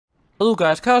Hello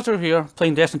guys, Kazir here,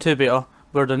 playing Destiny 2 Beta.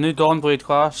 We're the new Dawnblade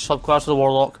class, subclass of the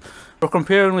Warlock. We're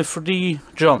comparing the 3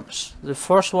 jumps. The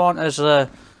first one is a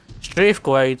strafe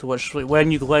glide, which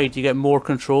when you glide you get more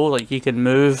control, like you can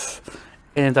move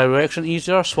in a direction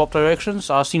easier, swap directions,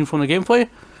 as seen from the gameplay.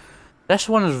 This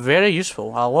one is very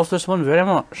useful, I love this one very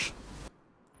much.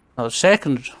 Now the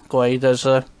second glide is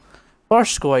a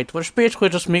burst glide, which basically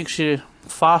just makes you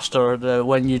faster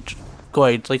when you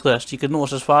glide like this. You can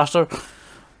notice it's faster,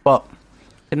 but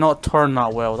cannot turn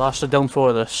that well. That's the downfall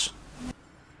of this.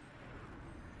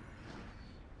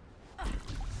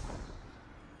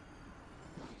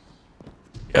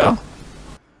 Yeah.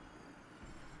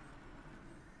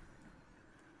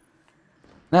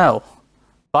 Now,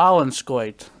 balance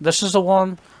glide. This is the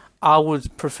one I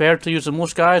would prefer to use the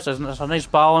most, guys. It's a nice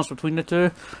balance between the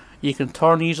two. You can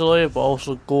turn easily, but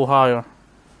also go higher.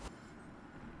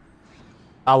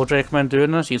 I would recommend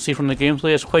doing this. You can see from the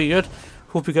gameplay it's quite good.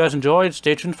 Hope you guys enjoyed.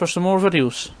 Stay tuned for some more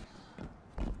videos.